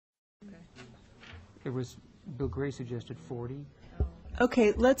It was, Bill Gray suggested 40.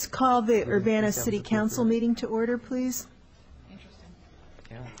 Okay, let's call the Urbana Is that City what the Council preferred? meeting to order, please. Interesting.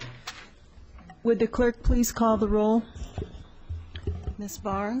 Yeah. Would the clerk please call the roll? Ms.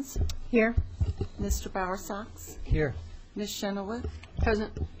 Barnes, Here. Mr. Bowersox, Here. Ms. Chenoweth,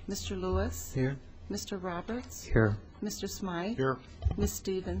 Present. Mr. Lewis, Here. Mr. Roberts, Here. Mr. Smythe, Here. Ms.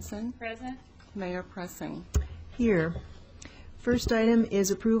 Stevenson, Present. Mayor Pressing. Here. First item is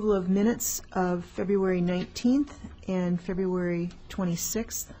approval of minutes of February 19th and February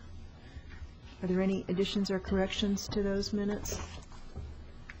 26th. Are there any additions or corrections to those minutes?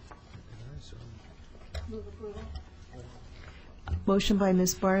 Motion by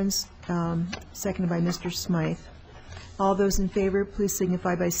Ms. Barnes, seconded by Mr. Smythe. All those in favor, please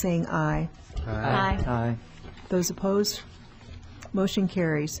signify by saying aye. Aye. Aye. Those opposed? Motion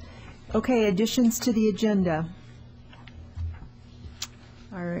carries. Okay, additions to the agenda.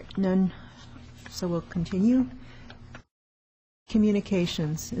 All right, none, so we'll continue.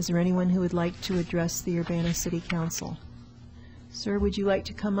 Communications. Is there anyone who would like to address the Urbana City Council? Sir, would you like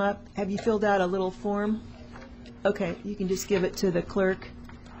to come up? Have you filled out a little form? Okay, you can just give it to the clerk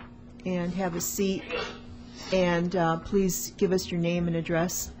and have a seat. And please give us your name and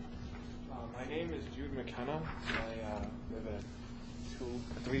address. My name is Jude McKenna. I live at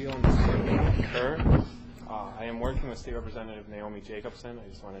 306 Kerr. I am working with State Representative Naomi Jacobson. I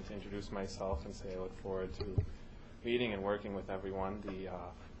just wanted to introduce myself and say I look forward to meeting and working with everyone. The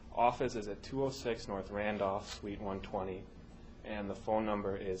office is at 206 North Randolph, Suite 120, and the phone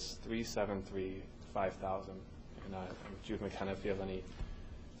number is 373-5000. And Jude McKenna, if you have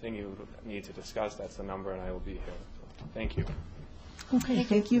anything you need to discuss, that's the number, and I will be here. So, thank you. Okay,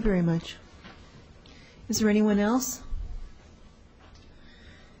 thank you very much. Is there anyone else?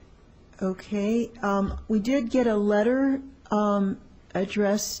 Okay, we did get a letter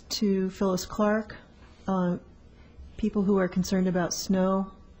addressed to Phyllis Clark, people who are concerned about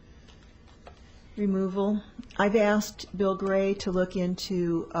snow removal. I've asked Bill Gray to look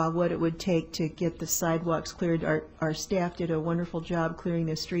into what it would take to get the sidewalks cleared. Our staff did a wonderful job clearing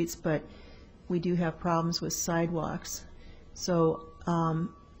the streets, but we do have problems with sidewalks. So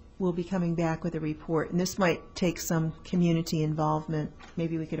we'll be coming back with a report. And this might take some community involvement.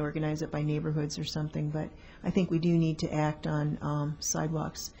 Maybe we could organize it by neighborhoods or something, but I think we do need to act on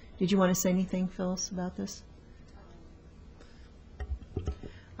sidewalks. Did you want to say anything, Phyllis, about this?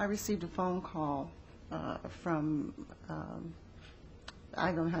 I received a phone call from,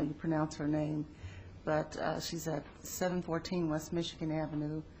 I don't know how you pronounce her name, but she's at 714 West Michigan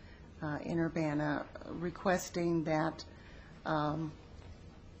Avenue in Urbana, requesting that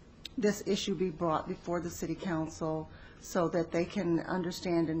this issue be brought before the City Council so that they can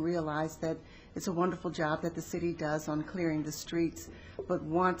understand and realize that it's a wonderful job that the city does on clearing the streets, but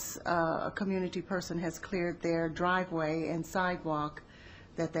once a community person has cleared their driveway and sidewalk,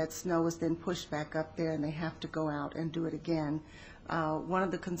 that snow is then pushed back up there and they have to go out and do it again. One of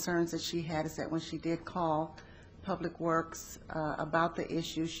the concerns that she had is that when she did call Public Works about the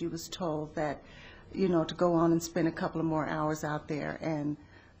issue, she was told that, you know, to go on and spend a couple of more hours out there and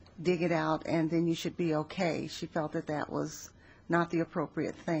dig it out and then you should be okay. She felt that that was not the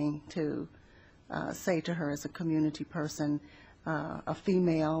appropriate thing to say to her as a community person, a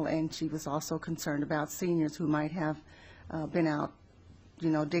female, and she was also concerned about seniors who might have been out, you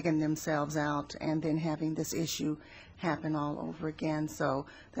know, digging themselves out and then having this issue happen all over again. So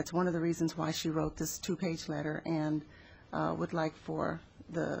that's one of the reasons why she wrote this 2-page letter and would like for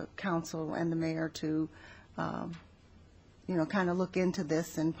the council and the mayor to, you know, kind of look into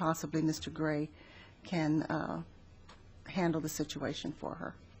this, and possibly Mr. Gray can handle the situation for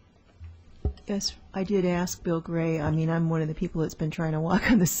her. Yes, I did ask Bill Gray. I mean, I'm one of the people that's been trying to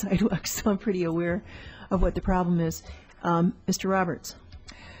walk on the sidewalk, so I'm pretty aware of what the problem is. Mr. Roberts.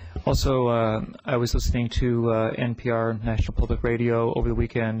 Also, I was listening to NPR, National Public Radio, over the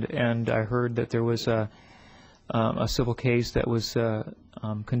weekend, and I heard that there was a civil case that was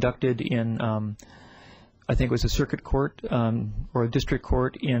conducted in, I think it was a circuit court or a district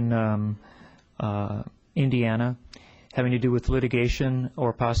court in Indiana, having to do with litigation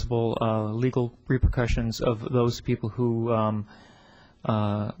or possible legal repercussions of those people who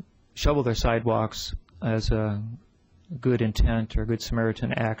shovel their sidewalks as a good intent or good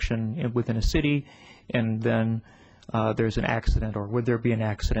Samaritan action within a city, and then there's an accident, or would there be an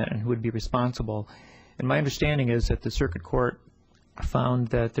accident, and who would be responsible. And my understanding is that the circuit court found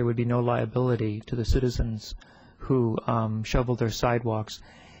that there would be no liability to the citizens who shoveled their sidewalks.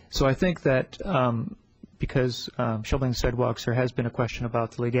 So I think that because shoveling sidewalks, there has been a question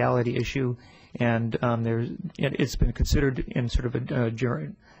about the legality issue, and it's been considered in sort of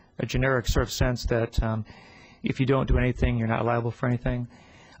a a generic sort of sense that if you don't do anything, you're not liable for anything.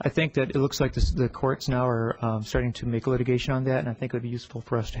 I think that it looks like the courts now are starting to make litigation on that, and I think it would be useful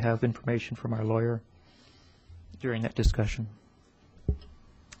for us to have information from our lawyer during that discussion.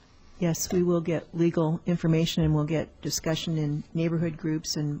 Yes, we will get legal information, and we'll get discussion in neighborhood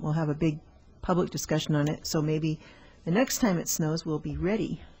groups, and we'll have a big public discussion on it. So maybe the next time it snows, we'll be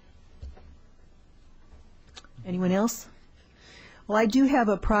ready. Anyone else? Well, I do have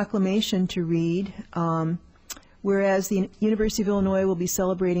a proclamation to read. Whereas the University of Illinois will be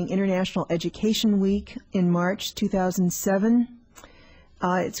celebrating International Education Week in March 2007.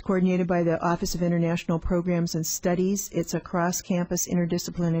 It's coordinated by the Office of International Programs and Studies. It's a cross-campus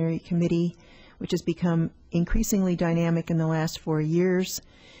interdisciplinary committee which has become increasingly dynamic in the last 4 years.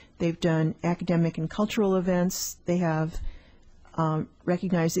 They've done academic and cultural events. They have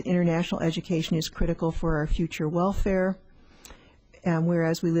recognized that international education is critical for our future welfare.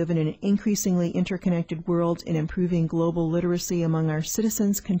 Whereas we live in an increasingly interconnected world, and improving global literacy among our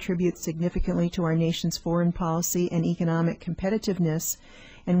citizens contributes significantly to our nation's foreign policy and economic competitiveness.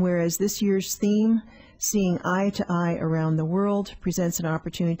 And whereas this year's theme, Seeing Eye to Eye Around the World, presents an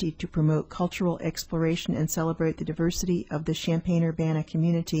opportunity to promote cultural exploration and celebrate the diversity of the Champaign-Urbana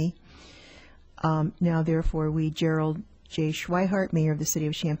community. Now, therefore, we, Gerald J. Schweihart, Mayor of the City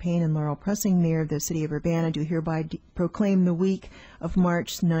of Champaign, and Laurel Pressing, Mayor of the City of Urbana, do hereby proclaim the week of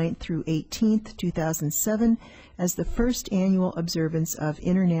March 9th through 18th, 2007, as the first annual observance of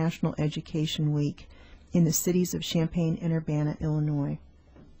International Education Week in the cities of Champaign and Urbana, Illinois.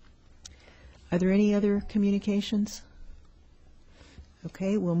 Are there any other communications?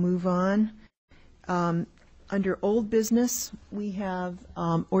 Okay, we'll move on. Under old business, we have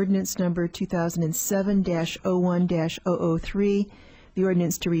ordinance number 2007-01-003, the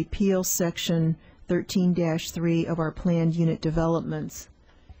ordinance to repeal section 13-3 of our planned unit developments.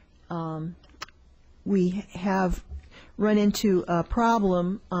 We have run into a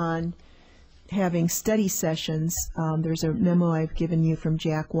problem on having study sessions. There's a memo I've given you from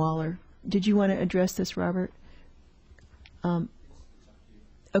Jack Waller. Did you want to address this, Robert?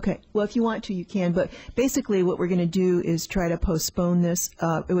 Okay, well, if you want to, you can, but basically what we're going to do is try to postpone this.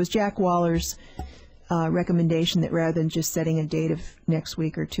 It was Jack Waller's recommendation that rather than just setting a date of next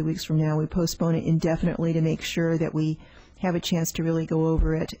week or 2 weeks from now, we postpone it indefinitely to make sure that we have a chance to really go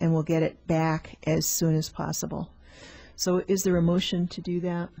over it, and we'll get it back as soon as possible. So is there a motion to do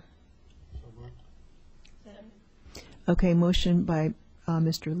that? Okay, motion by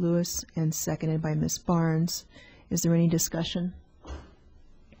Mr. Lewis and seconded by Ms. Barnes. Is there any discussion?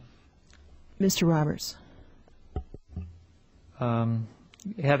 Mr. Roberts.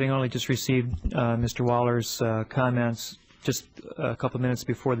 Having only just received Mr. Waller's comments just a couple of minutes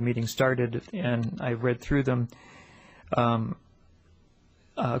before the meeting started, and I read through them, of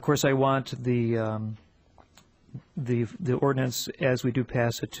course I want the ordinance, as we do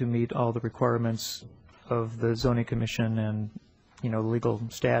pass it, to meet all the requirements of the zoning commission and, you know, legal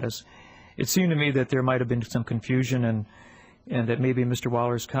status. It seemed to me that there might have been some confusion, and that maybe Mr.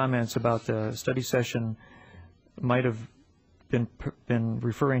 Waller's comments about the study session might have been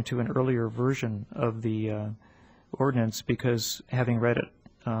referring to an earlier version of the ordinance, because having read it,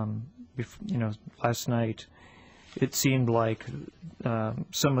 you know, last night, it seemed like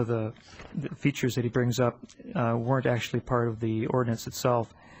some of the features that he brings up weren't actually part of the ordinance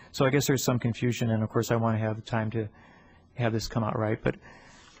itself. So I guess there's some confusion, and of course I want to have time to have this come out right. But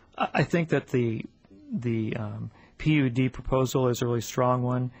I think that the PUD proposal is a really strong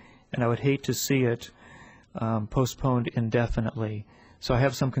one, and I would hate to see it postponed indefinitely. So I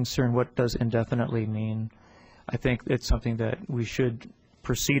have some concern, what does indefinitely mean? I think it's something that we should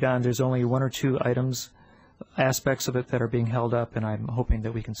proceed on. There's only 1 or 2 aspects of it that are being held up, and I'm hoping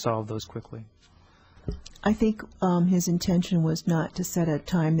that we can solve those quickly. I think his intention was not to set a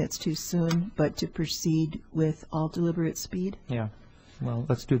time that's too soon, but to proceed with all deliberate speed. Yeah, well,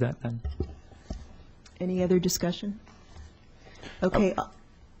 let's do that then. Any other discussion? Okay.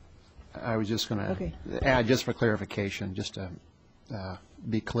 I was just going to Okay. add, just for clarification, just to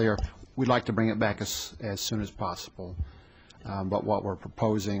be clear, we'd like to bring it back as soon as possible. But what we're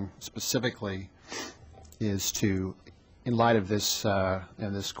proposing specifically is to, in light of this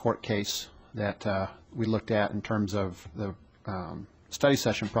this court case that we looked at in terms of the study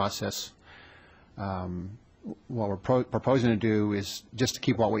session process, what we're proposing to do is just to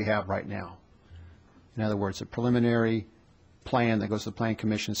keep what we have right now. In other words, a preliminary plan that goes to the Plan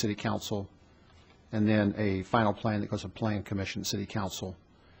Commission, City Council, and then a final plan that goes to Plan Commission, City Council,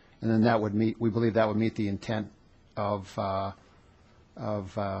 and then that would meet. We believe that would meet the intent of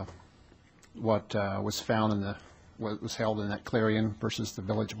what was found what was held in that Clarion versus the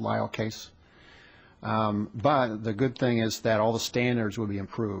Village of Lisle case. But the good thing is that all the standards would be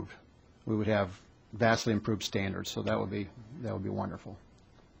improved. We would have vastly improved standards, so that would be wonderful.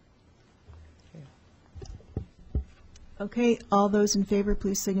 Okay, all those in favor,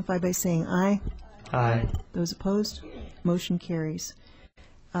 please signify by saying aye. Aye. Those opposed, motion carries.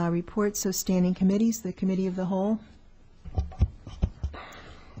 Reports of standing committees, the Committee of the Whole.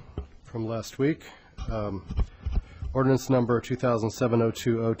 From last week, ordinance number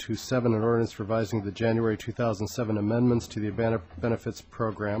 2007-02027, an ordinance revising the January 2007 amendments to the Urbana Benefits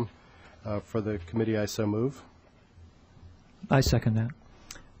Program. For the committee, I so move. I second that.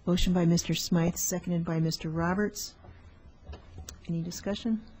 Motion by Mr. Smythe, seconded by Mr. Roberts. Any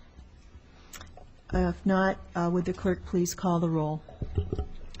discussion? If not, would the clerk please call the roll?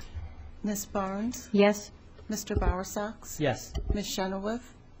 Ms. Barnes? Yes. Mr. Bowersox? Yes. Ms.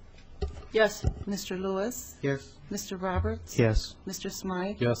 Chenoweth? Yes. Mr. Lewis? Yes. Mr. Roberts? Yes. Mr.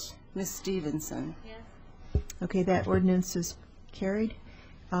 Smythe? Yes. Ms. Stevenson? Okay, that ordinance is carried.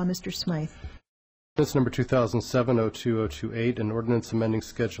 Mr. Smythe. Ordinance number 2007-02028, an ordinance amending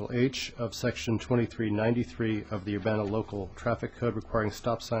Schedule H of Section 2393 of the Urbana Local Traffic Code requiring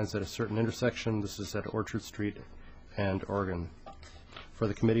stop signs at a certain intersection. This is at Orchard Street and Oregon. For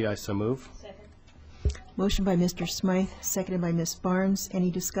the committee, I so move. Motion by Mr. Smythe, seconded by Ms. Barnes.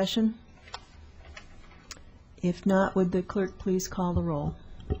 Any discussion? If not, would the clerk please call the roll?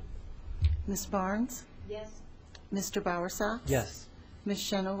 Ms. Barnes? Yes. Mr. Bowersox? Yes. Ms.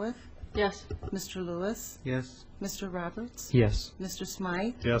 Chenoweth? Yes. Mr. Lewis? Yes. Mr. Roberts? Yes. Mr.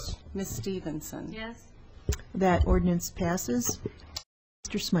 Smythe? Yes. Ms. Stevenson? Yes. That ordinance passes.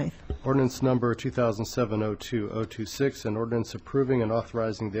 Mr. Smythe. Ordinance number 2007-02026, an ordinance approving and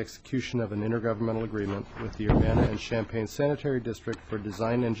authorizing the execution of an intergovernmental agreement with the Urbana and Champaign Sanitary District for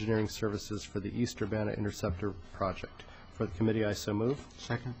design engineering services for the East Urbana Interceptor Project. For the committee, I so move.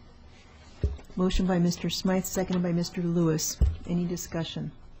 Second. Motion by Mr. Smythe, seconded by Mr. Lewis. Any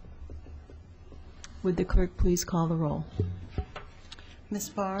discussion? Would the clerk please call the roll? Ms.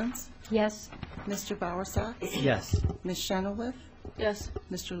 Barnes? Yes. Mr. Bowersox? Yes. Ms. Chenoweth? Yes.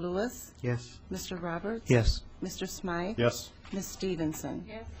 Mr. Lewis? Yes. Mr. Roberts? Yes. Mr. Smythe? Yes. Ms. Stevenson?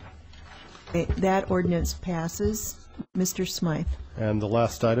 Yes. Okay, that ordinance passes. Mr. Smythe. And the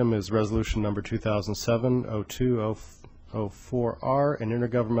last item is resolution number 2007-0204R, an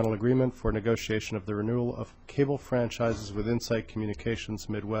intergovernmental agreement for negotiation of the renewal of cable franchises with Insight Communications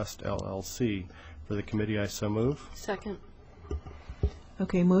Midwest LLC. For the committee, I so move. Second.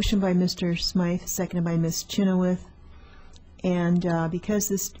 Okay, motion by Mr. Smythe, seconded by Ms. Chenoweth. And because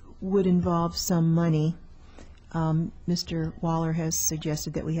this would involve some money, Mr. Waller has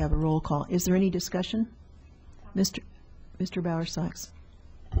suggested that we have a roll call. Is there any discussion? Mr. Bowersox.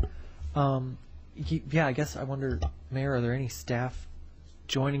 Yeah, I guess I wonder, Mayor, are there any staff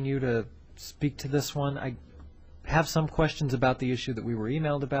joining you to speak to this one? I have some questions about the issue that we were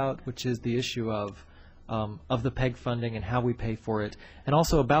emailed about, which is the issue of the PEG funding and how we pay for it, and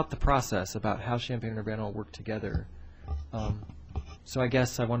also about the process, about how Champaign and Urbana will work together. So I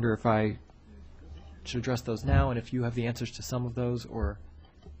guess I wonder if I should address those now, and if you have the answers to some of those, or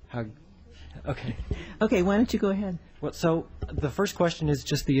how. Okay. Okay, why don't you go ahead? Well, so the first question is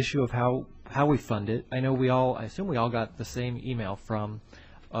just the issue of how we fund it. I know I assume we all got the same email from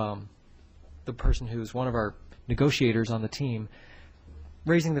the person who's one of our negotiators on the team,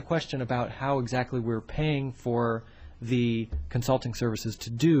 raising the question about how exactly we're paying for the consulting services to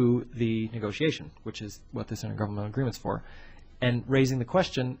do the negotiation, which is what this intergovernmental agreement's for, and raising the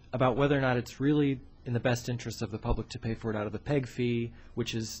question about whether or not it's really in the best interest of the public to pay for it out of the PEG fee,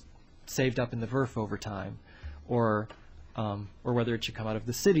 which is saved up in the VRF over time, or whether it should come out of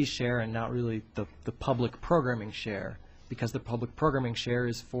the city's share and not really the public programming share, because the public programming share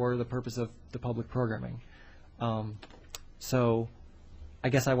is for the purpose of the public programming. So I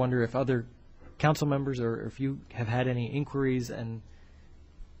guess I wonder if other council members or if you have had any inquiries and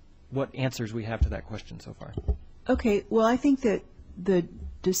what answers we have to that question so far. Okay, well, I think that the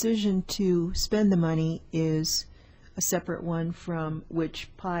decision to spend the money is a separate one from which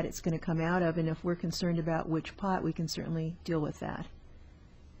pot it's going to come out of, and if we're concerned about which pot, we can certainly deal with that.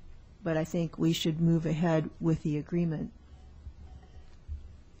 But I think we should move ahead with the agreement.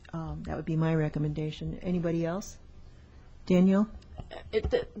 That would be my recommendation. Anybody else? Daniel?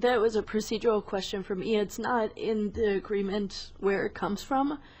 That was a procedural question for me. It's not in the agreement where it comes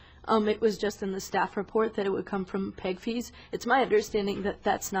from. It was just in the staff report that it would come from PEG fees. It's my understanding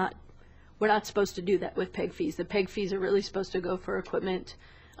that we're not supposed to do that with PEG fees. The PEG fees are really supposed to go for equipment,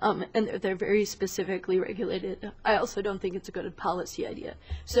 and they're very specifically regulated. I also don't think it's a good policy idea.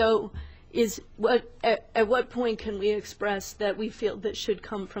 So is at what point can we express that we feel that should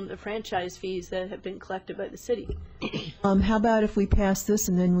come from the franchise fees that have been collected by the city? How about if we pass this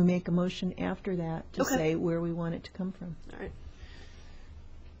and then we make a motion after that to Okay. say where we want it to come from? All right.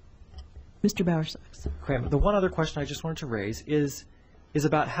 Mr. Bowersox. Graham, the one other question I just wanted to raise is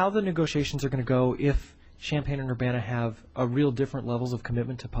about how the negotiations are going to go if Champaign and Urbana have a real different levels of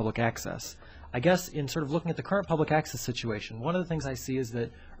commitment to public access. I guess in sort of looking at the current public access situation, one of the things I see is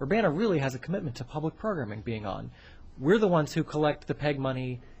that Urbana really has a commitment to public programming being on. We're the ones who collect the PEG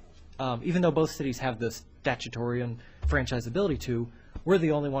money, even though both cities have the statutory and franchise ability to. We're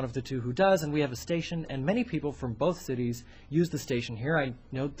the only one of the two who does, and we have a station, and many people from both cities use the station here. I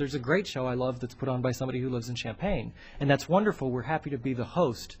know there's a great show I love that's put on by somebody who lives in Champaign, and that's wonderful. We're happy to be the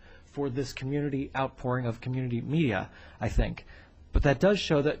host for this community outpouring of community media, I think. But that does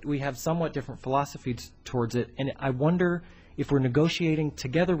show that we have somewhat different philosophies towards it, and I wonder if we're negotiating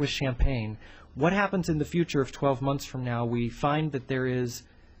together with Champaign, what happens in the future if 12 months from now we find that there is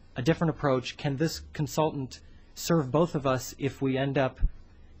a different approach? Can this consultant serve both of us if we end up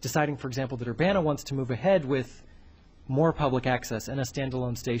deciding, for example, that Urbana wants to move ahead with more public access and a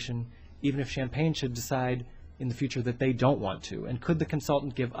standalone station, even if Champaign should decide in the future that they don't want to? And could the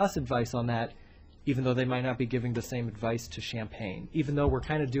consultant give us advice on that, even though they might not be giving the same advice to Champaign, even though we're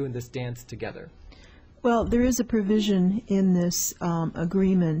kind of doing this dance together? Well, there is a provision in this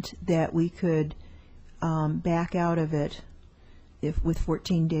agreement that we could back out of it with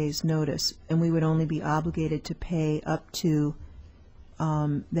 14 days' notice, and we would only be obligated to pay up to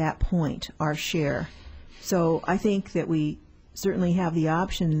that point, our share. So I think that we certainly have the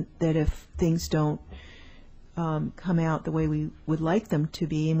option that if things don't come out the way we would like them to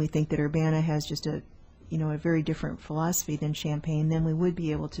be, and we think that Urbana has just a very different philosophy than Champaign, then we would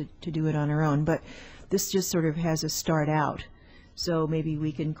be able to do it on our own. But this just sort of has a start out, so maybe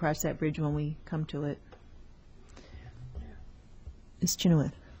we can cross that bridge when we come to it. Ms.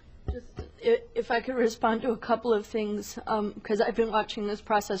 Chenoweth. Just if I could respond to a couple of things, because I've been watching this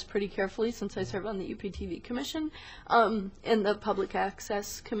process pretty carefully since I serve on the UPTV Commission and the Public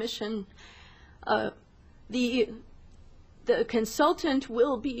Access Commission. The consultant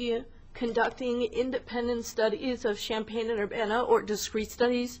will be conducting independent studies of Champaign and Urbana, or discrete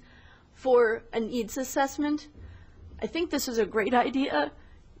studies, for a needs assessment. I think this is a great idea,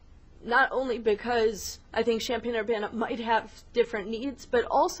 not only because I think Champaign and Urbana might have different needs, but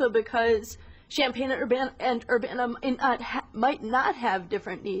also because Champaign and Urbana might not have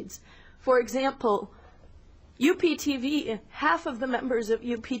different needs. For example, UPTV, half of the members of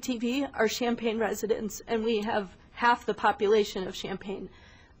UPTV are Champaign residents, and we have half the population of Champaign.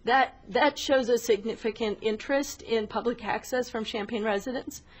 That shows a significant interest in public access from Champaign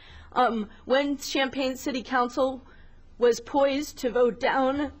residents. When Champaign City Council was poised to vote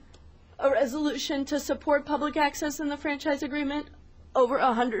down a resolution to support public access in the franchise agreement, over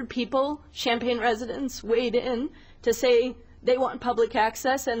 100 people, Champaign residents, weighed in to say they want public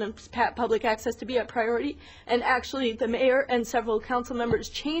access and public access to be a priority. And actually, the mayor and several council members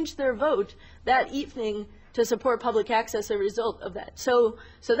changed their vote that evening to support public access as a result of that. So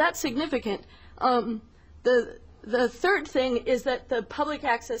that's significant. The third thing is that the public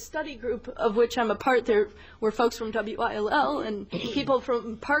access study group, of which I'm a part, there were folks from WILL and people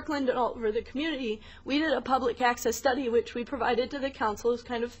from Parkland and all over the community. We did a public access study, which we provided to the council. It's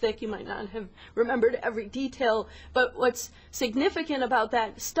kind of thick. You might not have remembered every detail. But what's significant about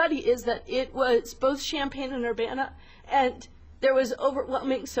that study is that it was both Champaign and Urbana, and there was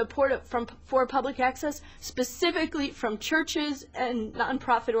overwhelming support for public access, specifically from churches and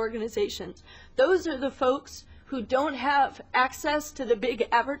nonprofit organizations. Those are the folks who don't have access to the big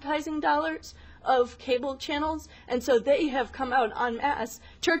advertising dollars of cable channels, and so they have come out en masse.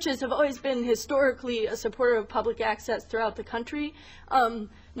 Churches have always been historically a supporter of public access throughout the country.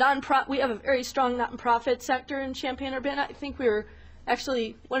 We have a very strong nonprofit sector in Champaign-Urbana. I think we were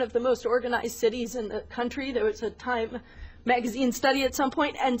actually one of the most organized cities in the country. There was a Time magazine study at some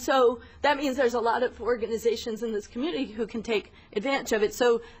point, and so that means there's a lot of organizations in this community who can take advantage of it.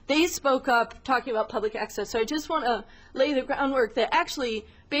 So they spoke up talking about public access. So I just want to lay the groundwork that actually,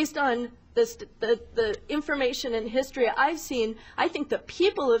 based on the information and history I've seen, I think the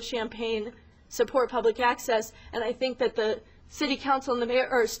people of Champaign support public access, and I think that the City Council and the Mayor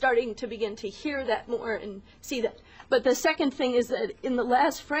are starting to begin to hear that more and see that. But the second thing is that in the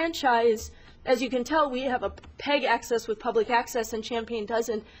last franchise, as you can tell, we have a PEG access with public access, and Champaign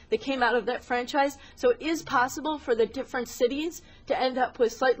doesn't, that came out of that franchise. So it is possible for the different cities to end up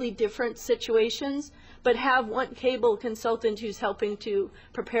with slightly different situations, but have one cable consultant who's helping to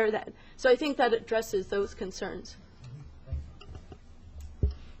prepare that. So I think that addresses those concerns.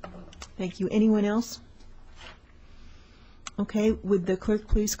 Thank you. Anyone else? Okay, would the clerk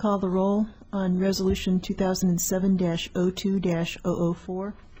please call the roll on Resolution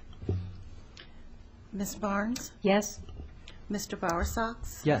 2007-02-004? Ms. Barnes? Yes. Mr.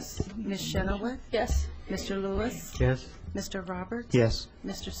 Bowersox? Yes. Ms. Chenoweth? Yes. Mr. Lewis? Yes. Mr. Roberts? Yes.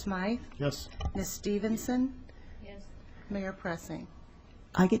 Mr. Smythe? Yes. Ms. Stevenson? Yes. Mayor Pressing?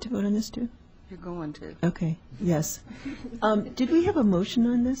 I get to vote on this, too? You're going to. Okay, yes. Did we have a motion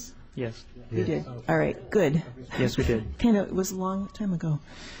on this? Yes. We did. All right, good. Yes, we did. Kind of, it was a long time ago.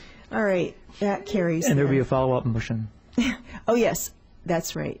 All right, that carries. And there'll be then. a follow-up motion. Oh, yes,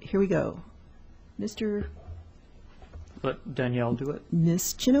 that's right. Here we go. Let Danielle do it.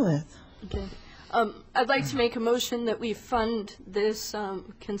 Ms. Chenoweth. Okay. I'd like to make a motion that we fund this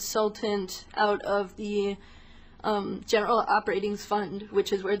consultant out of the general operating fund,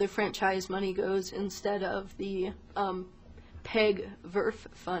 which is where the franchise money goes, instead of the PEG VERF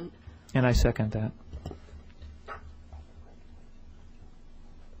fund. And I second that.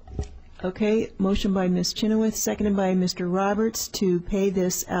 Okay, motion by Ms. Chenoweth, seconded by Mr. Roberts to pay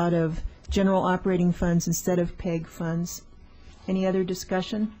this out of general operating funds instead of PEG funds. Any other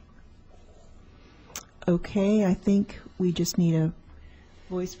discussion? Okay, I think we just need a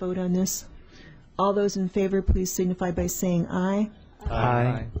voice vote on this. All those in favor, please signify by saying aye.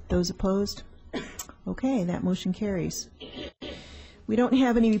 Aye. Those opposed? Okay, that motion carries. We don't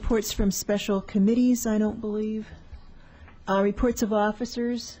have any reports from special committees, I don't believe. Reports of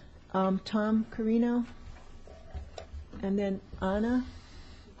officers, Tom Carino, and then Anna.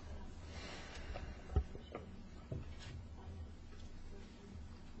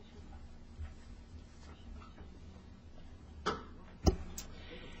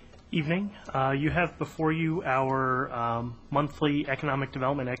 Evening. You have before you our monthly economic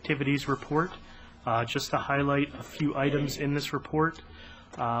development activities report. Just to highlight a few items in this report,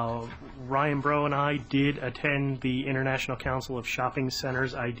 Ryan Bro and I did attend the International Council of Shopping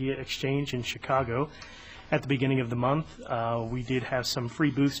Centers Idea Exchange in Chicago at the beginning of the month. We did have some free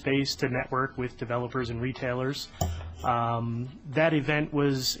booth space to network with developers and retailers. That event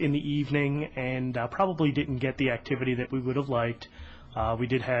was in the evening and probably didn't get the activity that we would have liked. We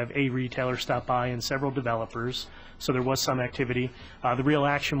did have a retailer stop by and several developers, so there was some activity. The real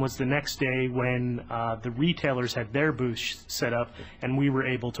action was the next day when the retailers had their booths set up and we were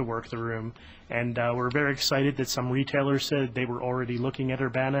able to work the room. And we're very excited that some retailers said they were already looking at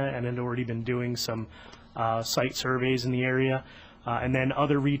Urbana and had already been doing some site surveys in the area. And then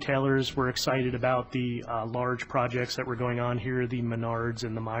other retailers were excited about the large projects that were going on here, the Menards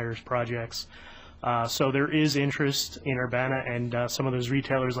and the Myers projects. So there is interest in Urbana, and some of those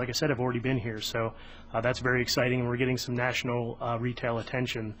retailers, like I said, have already been here. So that's very exciting, and we're getting some national retail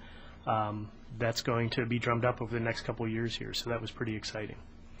attention that's going to be drummed up over the next couple of years here. So that was pretty exciting.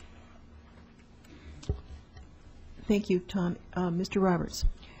 Thank you, Tom. Mr. Roberts.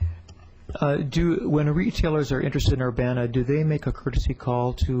 When retailers are interested in Urbana, do they make a courtesy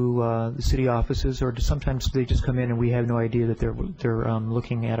call to the city offices, or do sometimes they just come in and we have no idea that they're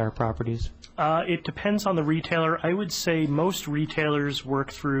looking at our properties? It depends on the retailer. I would say most retailers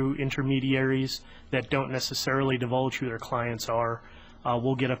work through intermediaries that don't necessarily divulge who their clients are.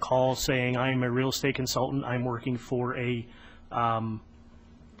 We'll get a call saying, I'm a real estate consultant. I'm working for a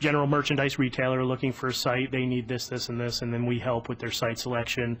general merchandise retailer looking for a site. They need this, this, and this, and then we help with their site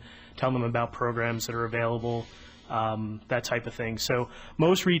selection, tell them about programs that are available, that type of thing. So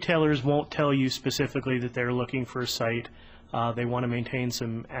most retailers won't tell you specifically that they're looking for a site. They want to maintain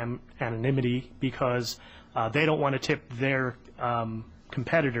some anonymity because they don't want to tip their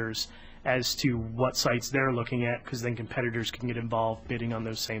competitors as to what sites they're looking at, because then competitors can get involved bidding on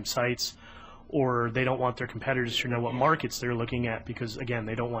those same sites. Or they don't want their competitors to know what markets they're looking at because, again,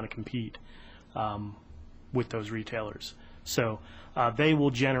 they don't want to compete with those retailers. So they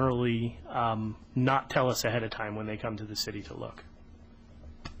will generally not tell us ahead of time when they come to the city to look.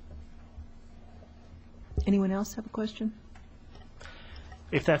 Anyone else have a question?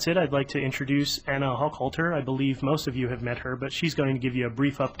 If that's it, I'd like to introduce Anna Hochhalter. I believe most of you have met her, but she's going to give you a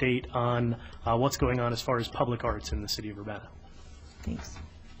brief update on what's going on as far as public arts in the city of Urbana. Thanks.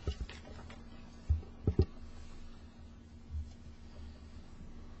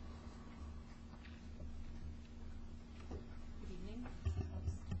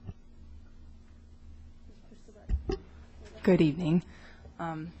 Good evening.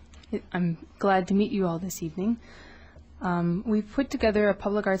 I'm glad to meet you all this evening. We've put together a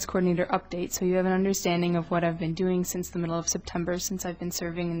public arts coordinator update so you have an understanding of what I've been doing since the middle of September, since I've been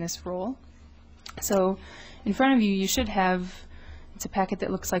serving in this role. So in front of you, you should have, it's a packet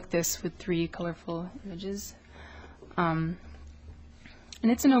that looks like this with 3 colorful images.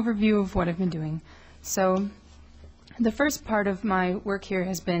 And it's an overview of what I've been doing. So the first part of my work here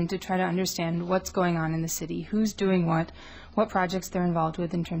has been to try to understand what's going on in the city, who's doing what projects they're involved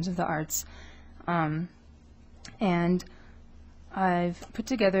with in terms of the arts. And I've put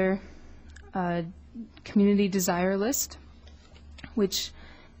together a community desire list, which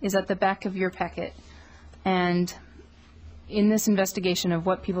is at the back of your packet. And in this investigation of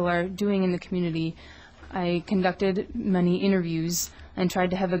what people are doing in the community, I conducted many interviews and tried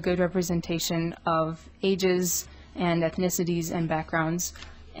to have a good representation of ages and ethnicities and backgrounds,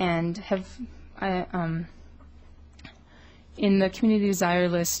 and in the community desire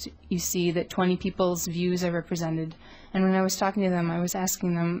list, you see that 20 people's views are represented. And when I was talking to them, I was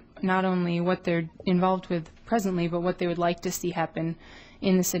asking them not only what they're involved with presently, but what they would like to see happen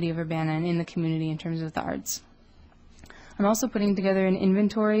in the city of Urbana and in the community in terms of the arts. I'm also putting together an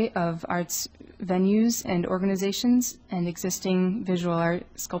inventory of arts venues and organizations and existing visual art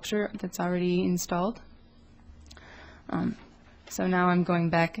sculpture that's already installed. So now I'm going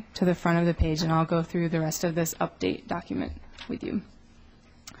back to the front of the page, and I'll go through the rest of this update document with you.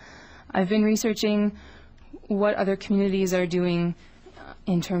 I've been researching what other communities are doing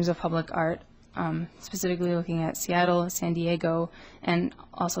in terms of public art, specifically looking at Seattle, San Diego, and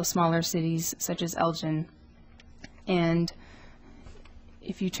also smaller cities such as Elgin. And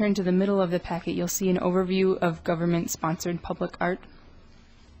if you turn to the middle of the packet, you'll see an overview of government-sponsored public art.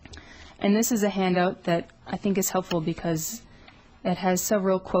 And this is a handout that I think is helpful because it has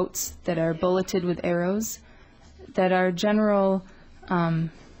several quotes that are bulleted with arrows that are general.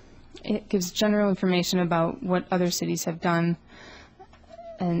 It gives general information about what other cities have done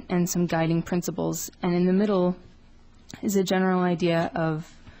and some guiding principles. And in the middle is a general idea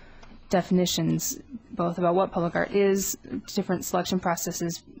of definitions, both about what public art is, different selection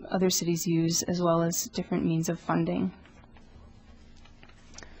processes other cities use, as well as different means of funding.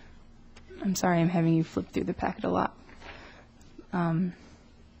 I'm sorry I'm having you flip through the packet a lot. I've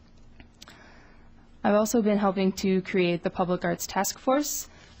also been helping to create the Public Arts Task Force,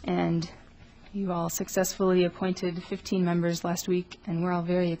 and you all successfully appointed 15 members last week, and we're all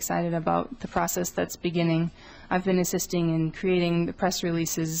very excited about the process that's beginning. I've been assisting in creating the press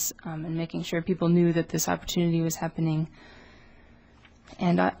releases and making sure people knew that this opportunity was happening.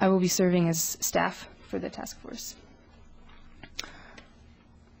 And I will be serving as staff for the task force.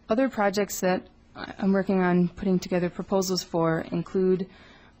 Other projects that I'm working on putting together proposals for include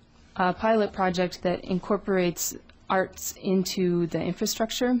a pilot project that incorporates arts into the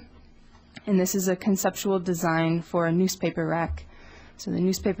infrastructure. And this is a conceptual design for a newspaper rack. So the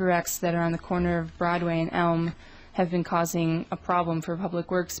newspaper racks that are on the corner of Broadway and Elm have been causing a problem for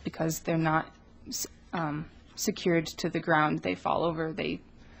Public Works because they're not secured to the ground. They fall over, they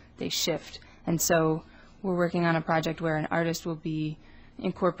shift. And so we're working on a project where an artist will be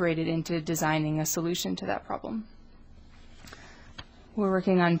incorporated into designing a solution to that problem. We're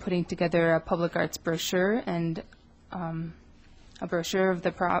working on putting together a public arts brochure and a brochure of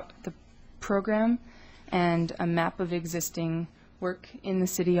the program and a map of existing work in the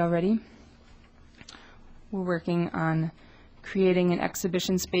city already. We're working on creating an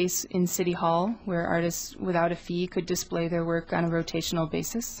exhibition space in City Hall where artists without a fee could display their work on a rotational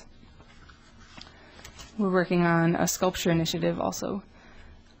basis. We're working on a sculpture initiative also.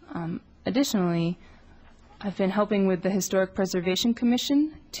 Additionally, I've been helping with the Historic Preservation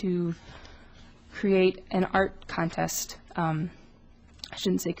Commission to create an art contest. I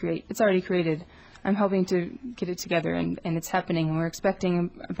shouldn't say create, it's already created. I'm helping to get it together, and it's happening. And we're expecting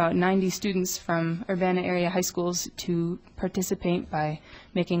about 90 students from Urbana area high schools to participate by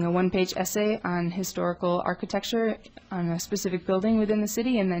making a one-page essay on historical architecture on a specific building within the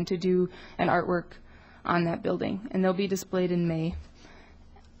city, and then to do an artwork on that building. And they'll be displayed in May,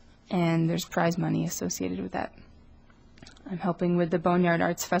 and there's prize money associated with that. I'm helping with the Boneyard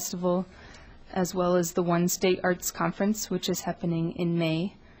Arts Festival, as well as the One State Arts Conference, which is happening in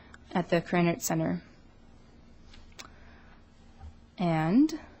May at the Krannert Center.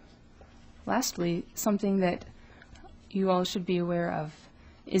 And lastly, something that you all should be aware of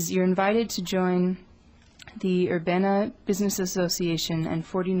is you're invited to join the Urbana Business Association and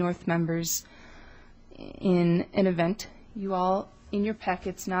 40 North members in an event. You all, in your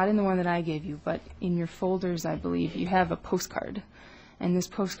packets, not in the one that I gave you, but in your folders, I believe, you have a postcard. And this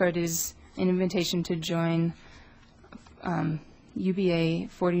postcard is an invitation to join UBA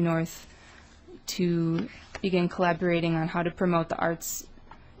 40 North to begin collaborating on how to promote the arts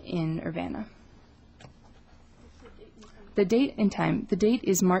in Urbana. The date and time. The date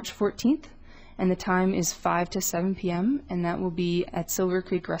is March 14th, and the time is 5 to 7 p.m., and that will be at Silver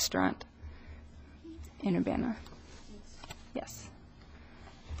Creek Restaurant in Urbana. Yes.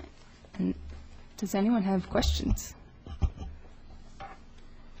 And does anyone have questions?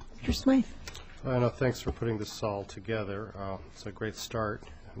 Mr. Smythe? No, thanks for putting this all together. It's a great start,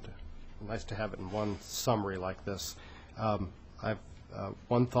 and nice to have it in one summary like this. I've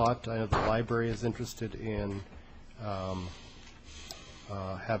one thought. I know the library is interested in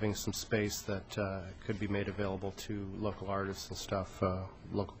having some space that could be made available to local artists and stuff,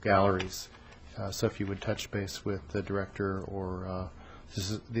 local galleries. So if you would touch base with the director or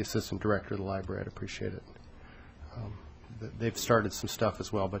the assistant director of the library, I'd appreciate it. They've started some stuff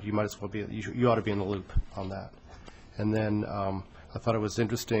as well, but you might as well be, you ought to be in the loop on that. And then I thought it was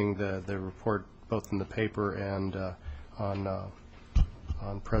interesting, the report both in the paper and on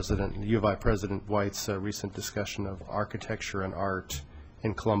U of I President White's recent discussion of architecture and art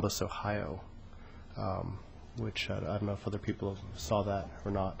in Columbus, Ohio, which I don't know if other people saw that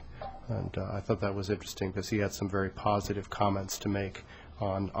or not. And I thought that was interesting because he had some very positive comments to make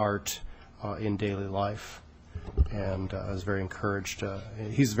on art in daily life. And I was very encouraged.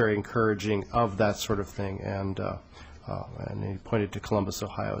 He's very encouraging of that sort of thing, and he pointed to Columbus,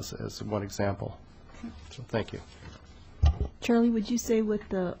 Ohio, as one example. So thank you. Charlie, would you say what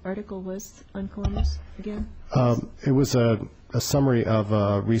the article was on Columbus again? It was a summary of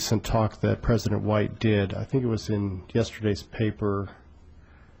a recent talk that President White did. I think it was in yesterday's paper,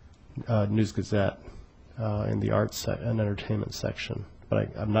 News Gazette, in the arts and entertainment section. But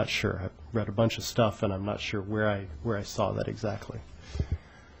I'm not sure. I've read a bunch of stuff, and I'm not sure where I saw that exactly.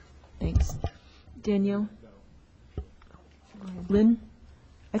 Thanks. Danielle? Lynn?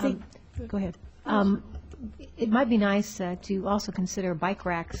 I think, go ahead. It might be nice to also consider bike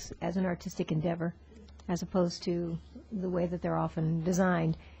racks as an artistic endeavor, as opposed to the way that they're often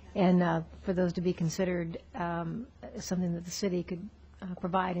designed, and for those to be considered something that the city could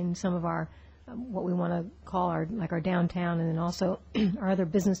provide in some of our what we want to call our downtown, and then also our other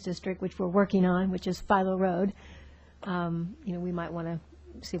business district, which we're working on, which is Philo Road. We might want to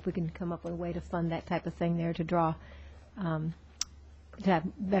see if we can come up with a way to fund that type of thing there to draw, to have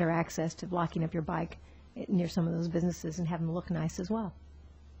better access to locking up your bike near some of those businesses and have them look nice as well.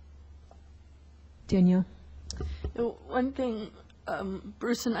 Danielle? One thing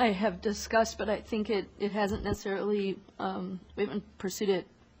Bruce and I have discussed, but I think it hasn't necessarily, we haven't pursued it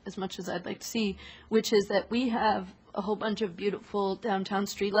as much as I'd like to see, which is that we have a whole bunch of beautiful downtown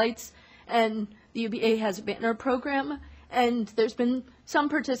streetlights, and the UBA has a banner program, and there's been some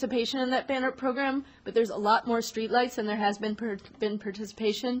participation in that banner program, but there's a lot more streetlights than there has been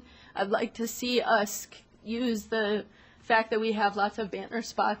participation. I'd like to see us use the fact that we have lots of banner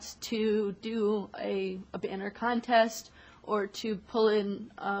spots to do a banner contest, or to pull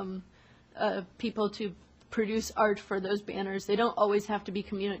in people to produce art for those banners. They don't always have to be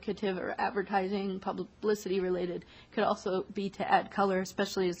communicative or advertising, publicity related. It could also be to add color,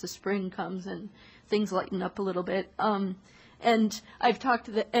 especially as the spring comes and things lighten up a little bit. And I've talked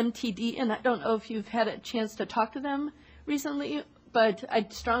to the MTD, and I don't know if you've had a chance to talk to them recently, but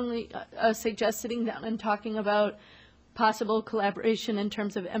I'd strongly suggest sitting down and talking about possible collaboration in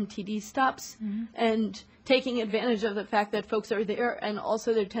terms of MTD stops, and taking advantage of the fact that folks are there, and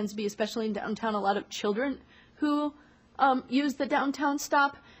also there tends to be, especially in downtown, a lot of children who use the downtown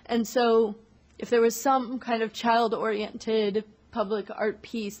stop. And so if there was some kind of child-oriented public art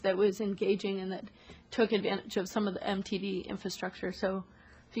piece that was engaging and that took advantage of some of the MTD infrastructure. So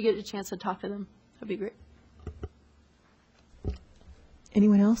if you get a chance to talk to them, that'd be great.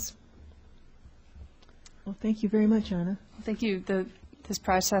 Anyone else? Well, thank you very much, Anna. Thank you. This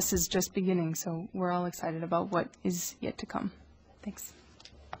process is just beginning, so we're all excited about what is yet to come. Thanks.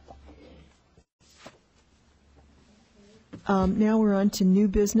 Now we're on to new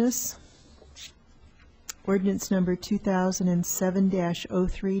business. Ordinance number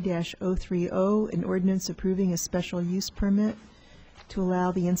 2007-03-030, an ordinance approving a special use permit to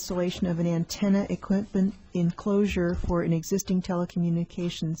allow the installation of an antenna equipment enclosure for an existing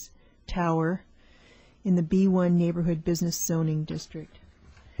telecommunications tower in the B1 Neighborhood Business Zoning District.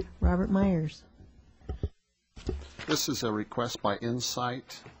 Robert Myers. This is a request by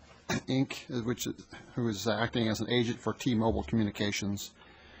Insight, Inc., who is acting as an agent for T-Mobile Communications,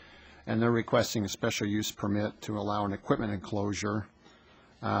 and they're requesting a special use permit to allow an equipment enclosure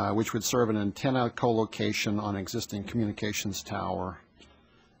which would serve an antenna co-location on existing communications tower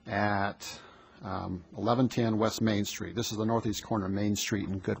at 1110 West Main Street. This is the northeast corner of Main Street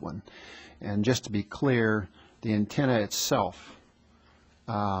in Goodwin. And just to be clear, the antenna itself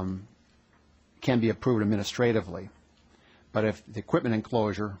can be approved administratively. But if the equipment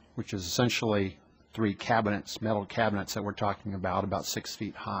enclosure, which is essentially 3 cabinets, metal cabinets that we're talking about 6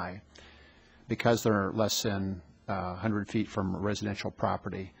 feet high, because they're less than 100 feet from residential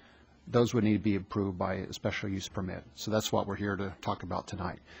property, those would need to be approved by a special use permit. So that's what we're here to talk about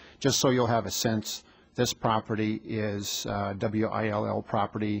tonight. Just so you'll have a sense, this property is WILL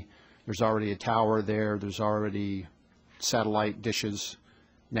property. There's already a tower there. There's already satellite dishes.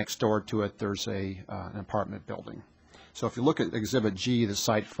 Next door to it, there's an apartment building. So if you look at Exhibit G, the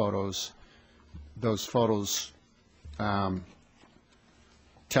site photos, those photos tell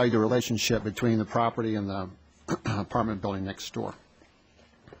you the relationship between the property and the apartment building next door.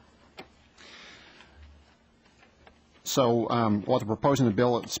 So what they're proposing to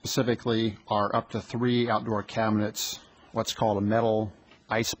build specifically are up to 3 outdoor cabinets, what's called a metal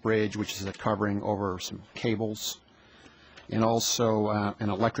ice bridge, which is a covering over some cables, and also an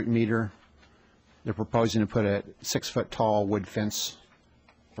electric meter. They're proposing to put a 6-foot tall wood fence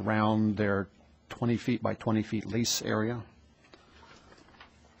around their 20 feet by 20 feet lease area.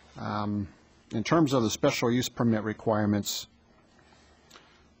 In terms of the special use permit requirements,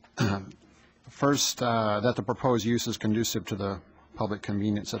 first, that the proposed use is conducive to the public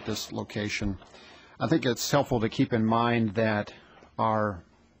convenience at this location. I think it's helpful to keep in mind that our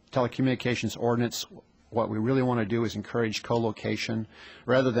telecommunications ordinance, what we really want to do is encourage co-location.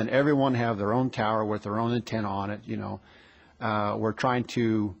 Rather than everyone have their own tower with their own antenna on it, we're trying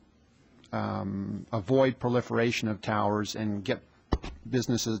to avoid proliferation of towers and get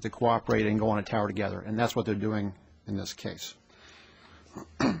businesses to cooperate and go on a tower together, and that's what they're doing in this case.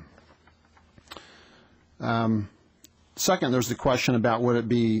 Second, there's the question about would it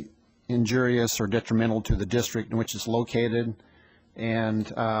be injurious or detrimental to the district in which it's located,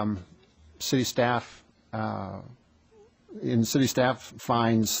 and city staff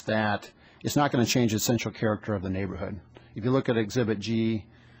finds that it's not going to change the essential character of the neighborhood. If you look at Exhibit G,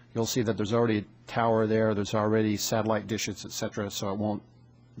 you'll see that there's already a tower there, there's already satellite dishes, etc., so it won't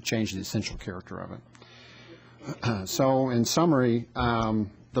change the essential character of it. So in summary,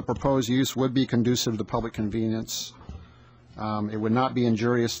 the proposed use would be conducive to public convenience. It would not be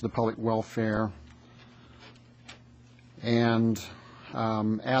injurious to the public welfare. And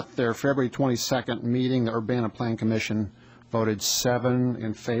at their February 22nd meeting, the Urbana Plan Commission voted 7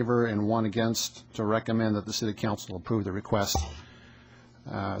 in favor and 1 against to recommend that the City Council approve the request.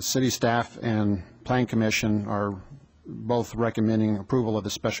 City staff and Plan Commission are both recommending approval of the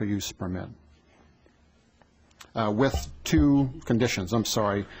special use permit. With 2 conditions, I'm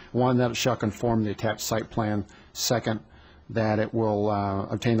sorry. One, that it shall conform the attached site plan. Second, that it will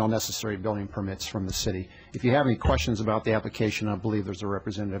obtain all necessary building permits from the city. If you have any questions about the application, I believe there's a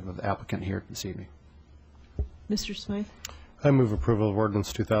representative of the applicant here this evening. Mr. Smythe? I move approval of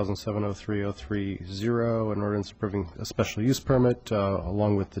ordinance 2007-03-030, an ordinance approving a special use permit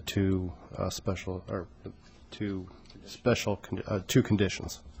along with the two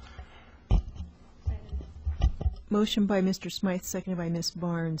conditions. Motion by Mr. Smythe, seconded by Ms.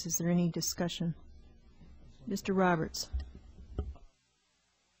 Barnes. Is there any discussion? Mr. Roberts?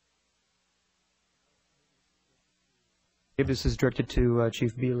 This is directed to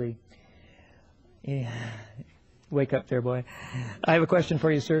Chief Bealey. Yeah. Wake up there, boy. I have a question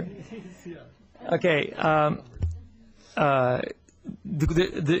for you, sir. Okay.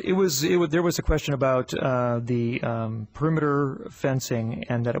 There was a question about the perimeter fencing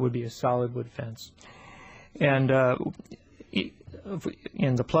and that it would be a solid wood fence. And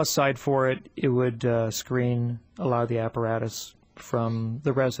in the plus side for it, it would screen a lot of the apparatus from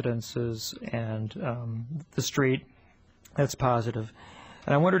the residences and the street. That's positive.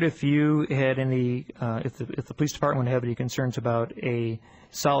 And I wondered if you had any, if the police department would have any concerns about a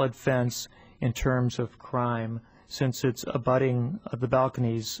solid fence in terms of crime, since it's abutting the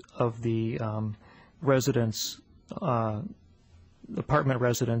balconies of the residents, apartment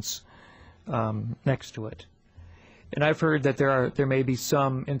residents next to it. And I've heard that there may be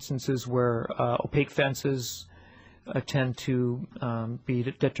some instances where opaque fences tend to be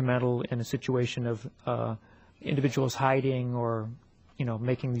detrimental in a situation of individuals hiding or,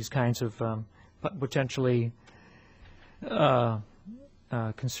 making these kinds of potentially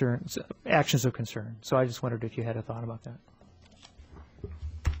concerns, actions of concern. So I just wondered if you had a thought about that.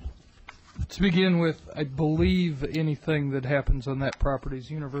 To begin with, I believe anything that happens on that property is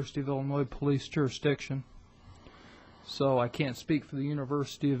University of Illinois police jurisdiction. So I can't speak for the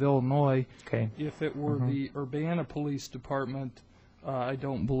University of Illinois. Okay. If it were the Urbana Police Department, I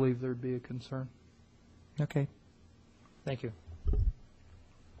don't believe there'd be a concern. Okay. Thank you.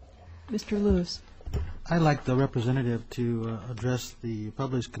 Mr. Lewis? I'd like the representative to address the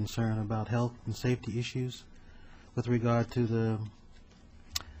public's concern about health and safety issues with regard to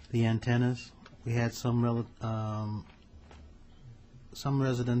the antennas. We had some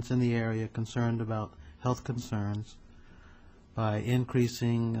residents in the area concerned about health concerns by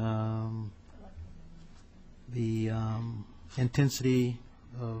increasing the intensity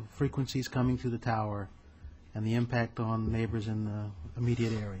of frequencies coming to the tower and the impact on neighbors in the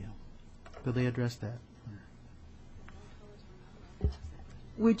immediate area. Could they address that?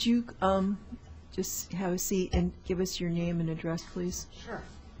 Would you just have a seat and give us your name and address, please? Sure.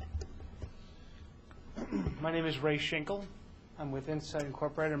 My name is Ray Schenkel. I'm with Insight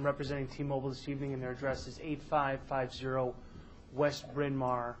Incorporated. I'm representing T-Mobile this evening, and their address is 8550 West Bryn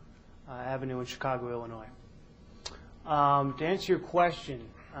Mawr Avenue in Chicago, Illinois. To answer your question,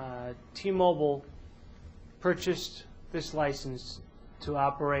 T-Mobile purchased this license to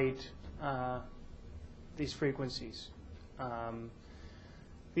operate these frequencies.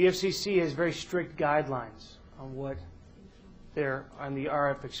 The FCC has very strict guidelines on what on the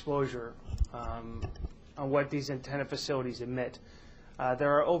RF exposure, on what these antenna facilities emit.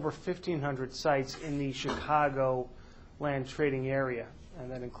 There are over 1,500 sites in the Chicago land trading area,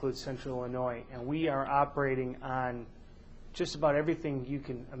 and that includes Central Illinois. And we are operating on just about everything you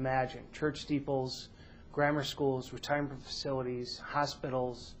can imagine: church steeples, grammar schools, retirement facilities,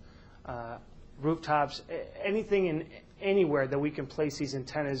 hospitals, rooftops, anything and anywhere that we can place these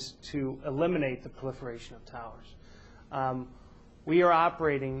antennas to eliminate the proliferation of towers. We are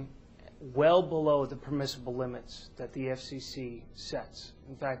operating well below the permissible limits that the FCC sets.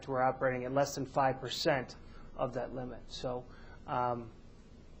 In fact, we're operating at less than 5% of that limit. So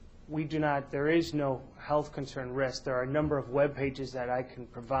we do not, there is no health concern risk. There are a number of web pages that I can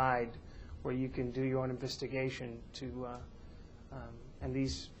provide where you can do your own investigation to, and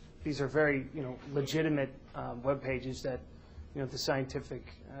these are very, legitimate web pages that, the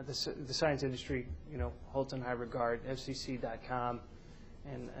scientific, the science industry, holds in high regard, fcc.com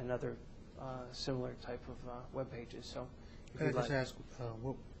and other similar type of web pages. So, Can I just ask,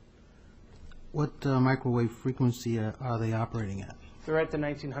 what microwave frequency are they operating at? They're at the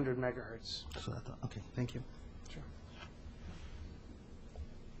 1900 megahertz. So okay, thank you. Sure.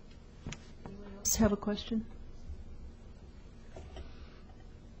 Does have a question?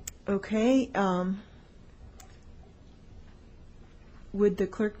 Okay. Would the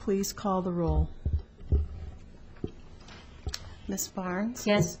clerk please call the roll? Ms. Barnes?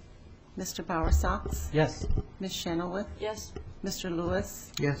 Yes. Mr. Bowersox? Yes. Ms. Shenoweth? Yes. Mr.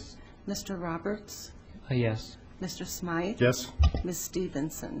 Lewis? Yes. Mr. Roberts? Yes. Mr. Smythe? Yes. Ms.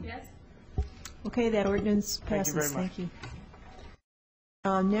 Stevenson? Yes. Okay, that ordinance passes. Thank you very much.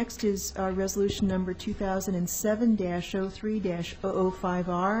 Thank you. Next is resolution number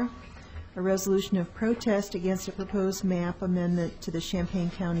 2007-03-005R, a resolution of protest against a proposed map amendment to the Champaign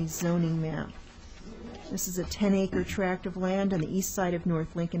County zoning map. This is a 10-acre tract of land on the east side of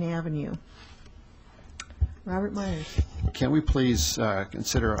North Lincoln Avenue. Robert Myers. Can we please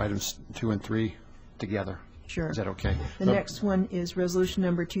consider items 2 and 3 together? Sure. Is that okay? The next one is resolution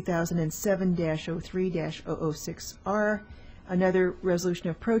number 2007-03-006R, another resolution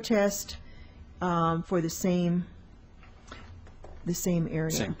of protest for the same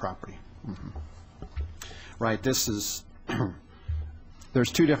area. Same property. Mm-hmm. Right, this is,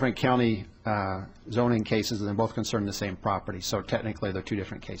 there's 2 different county zoning cases, and they both concern the same property, so technically they're 2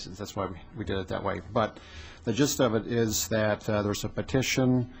 different cases. That's why we did it that way. But the gist of it is that there's a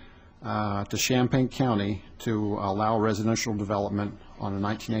petition to Champaign County to allow residential development on a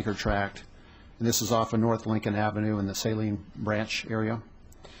 19-acre tract, and this is off of North Lincoln Avenue in the Saline Branch area.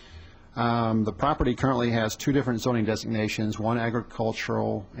 The property currently has 2 different zoning designations, one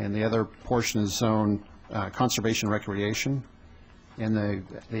agricultural and the other portion is zoned conservation recreation. And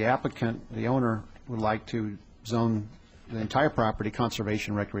the applicant, the owner, would like to zone the entire property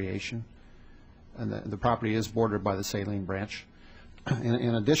conservation recreation. And the property is bordered by the Saline Branch.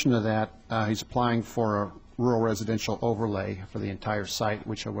 In addition to that, he's applying for a rural residential overlay for the entire site,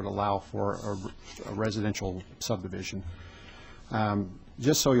 which would allow for a residential subdivision.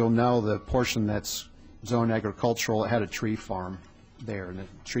 Just so you'll know, the portion that's zoned agricultural had a tree farm there, and the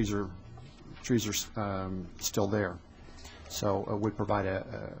trees are still there. So it would provide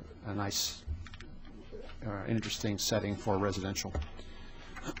a nice, interesting setting for residential.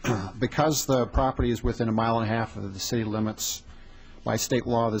 Because the property is within 1.5 miles of the city limits, by state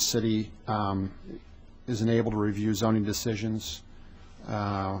law, the city is enabled to review zoning decisions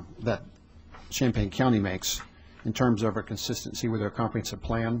that Champaign County makes in terms of our consistency with our comprehensive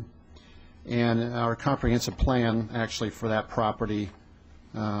plan. And our comprehensive plan, actually, for that property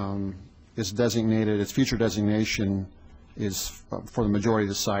is designated, its future designation is, for the majority of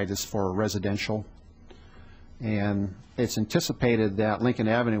the site, is for residential. And it's anticipated that Lincoln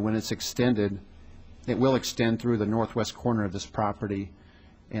Avenue, when it's extended, it will extend through the northwest corner of this property,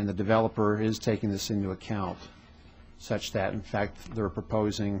 and the developer is taking this into account. such that, in fact, they're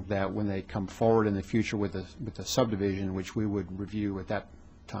proposing that when they come forward in the future with the subdivision, which we would review at that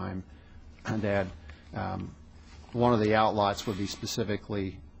time, that one of the outlots would be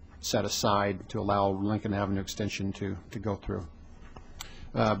specifically set aside to allow Lincoln Avenue extension to go through.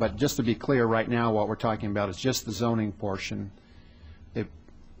 But just to be clear, right now, what we're talking about is just the zoning portion.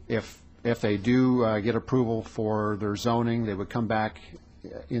 If they do get approval for their zoning, they would come back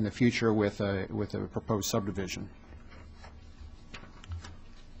in the future with a proposed subdivision.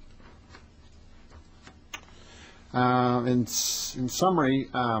 In summary,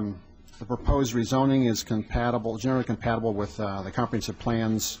 the proposed rezoning is generally compatible with the comprehensive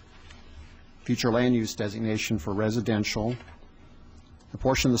plan's future land use designation for residential. A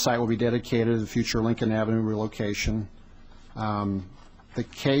portion of the site will be dedicated to the future Lincoln Avenue relocation. The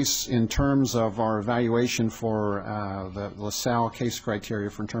case, in terms of our evaluation for the LaSalle case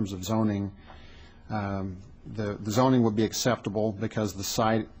criteria in terms of zoning, the zoning would be acceptable because the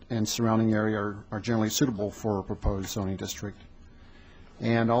site and surrounding area are generally suitable for a proposed zoning district.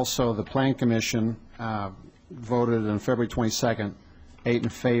 And also the Plan Commission voted on February 22nd, 8 in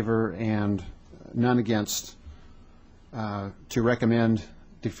favor and none against, to recommend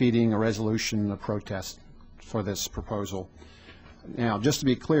defeating a resolution of protest for this proposal. Now, just to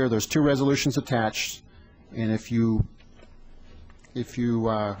be clear, there's 2 resolutions attached, and if you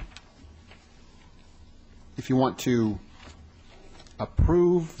want to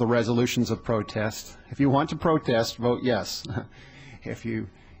approve the resolutions of protest, if you want to protest, vote yes. If you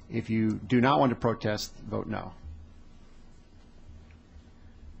do not want to protest, vote no.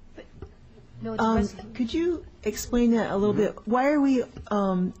 No, it's Could you explain that a little bit? Why are we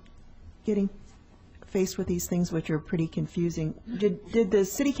getting faced with these things which are pretty confusing? Did the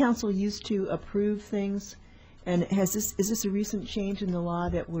city council used to approve things, and is this a recent change in the law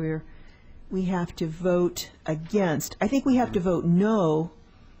that we have to vote against? I think we have to vote no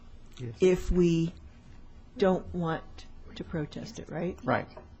if we don't want to protest it, right? Right.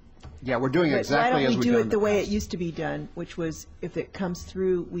 Yeah, we're doing it But exactly as why don't we've we do done it in the way it past. used to be done, which was if it comes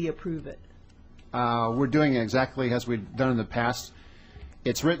through, we approve it? We're doing it exactly as we've done in the past.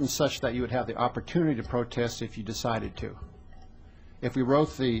 It's written such that you would have the opportunity to protest if you decided to. If we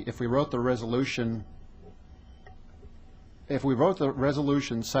wrote the resolution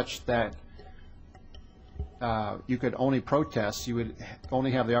such that you could only protest, you would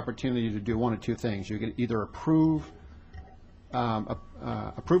only have the opportunity to do one of 2 things. You could either approve a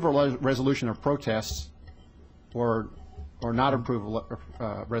resolution of protests or not approve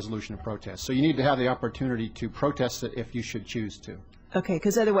a resolution of protest. So you need to have the opportunity to protest it if you should choose to. Okay,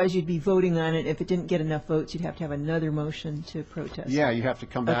 because otherwise you'd be voting on it. If it didn't get enough votes, you'd have to have another motion to protest. Yeah, you have to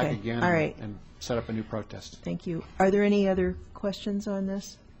come back Okay, again all right. and set up a new protest. Thank you. Are there any other questions on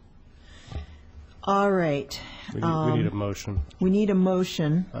this? All right. We need a motion. We need a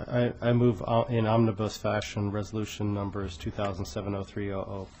motion. I move in omnibus fashion resolution numbers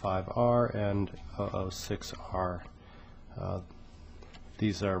 2007-03-005R and 006R.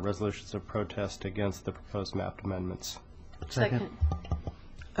 These are resolutions of protest against the proposed map amendments. Second.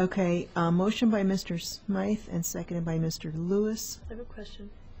 Okay, motion by Mr. Smythe and seconded by Mr. Lewis. I have a question.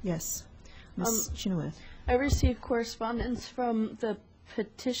 Yes. Ms. Chenoweth. I received correspondence from the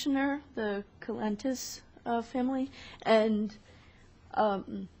petitioner, the Calantis family, and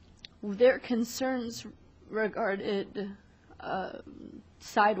their concerns regarded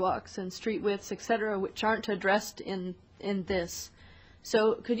sidewalks and street widths, et cetera, which aren't addressed in this.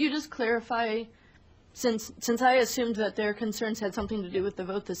 So could you just clarify, since I assumed that their concerns had something to do with the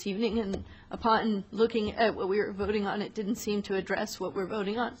vote this evening, and upon looking at what we were voting on, it didn't seem to address what we're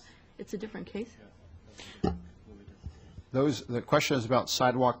voting on. It's a different case. The question is about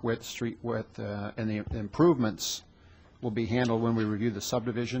sidewalk width, street width, and the improvements will be handled when we review the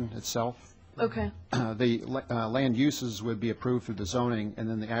subdivision itself. Okay. The land uses would be approved through the zoning, and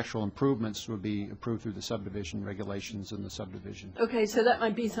then the actual improvements would be approved through the subdivision regulations in the subdivision. Okay, so that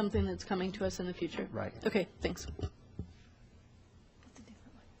might be something that's coming to us in the future. Right. Okay, thanks.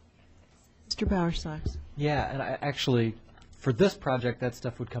 Mr. Bowersox. Yeah, and actually, for this project, that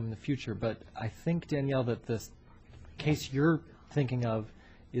stuff would come in the future, but I think, Danielle, that this case you're thinking of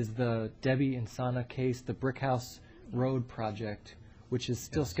is the Debbie and Sana case, the Brickhouse Road project, which is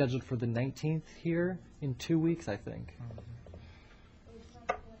still scheduled for the 19th here in 2 weeks, I think.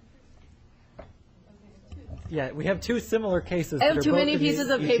 Yeah, we have 2 similar cases. I that have are too both many in the pieces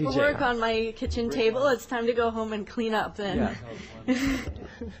of ETJ. paperwork on my kitchen table. It's time to go home and clean up then. Yeah.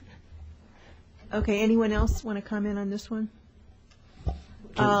 Okay, anyone else want to comment on this one?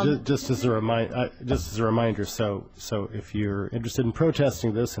 Just as a reminder, so if you're interested in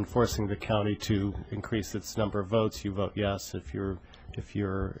protesting this and forcing the county to increase its number of votes, you vote yes. If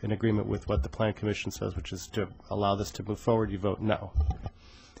you're in agreement with what the Plan Commission says, which is to allow this to move forward, you vote no.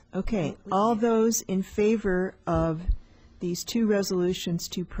 Okay, all those in favor of these two resolutions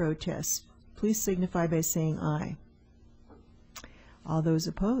to protest, please signify by saying aye. All those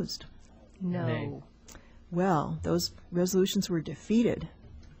opposed? No. Nay. Well, those resolutions were defeated.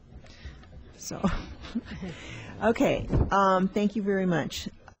 So, okay, thank you very much.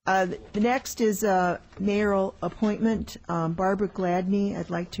 The next is mayoral appointment. Barbara Gladney, I'd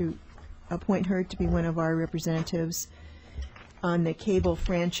like to appoint her to be one of our representatives on the Cable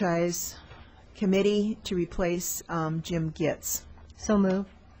Franchise Committee to replace Jim Gitz. So move.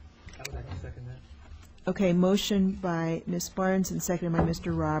 I would like to second that. Okay, motion by Ms. Barnes and seconded by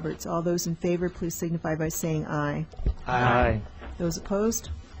Mr. Roberts. All those in favor, please signify by saying aye. Aye. Those opposed?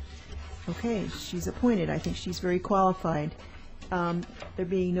 Okay, she's appointed. I think she's very qualified. There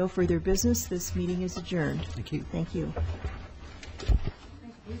being no further business, this meeting is adjourned. Thank you. Thank you.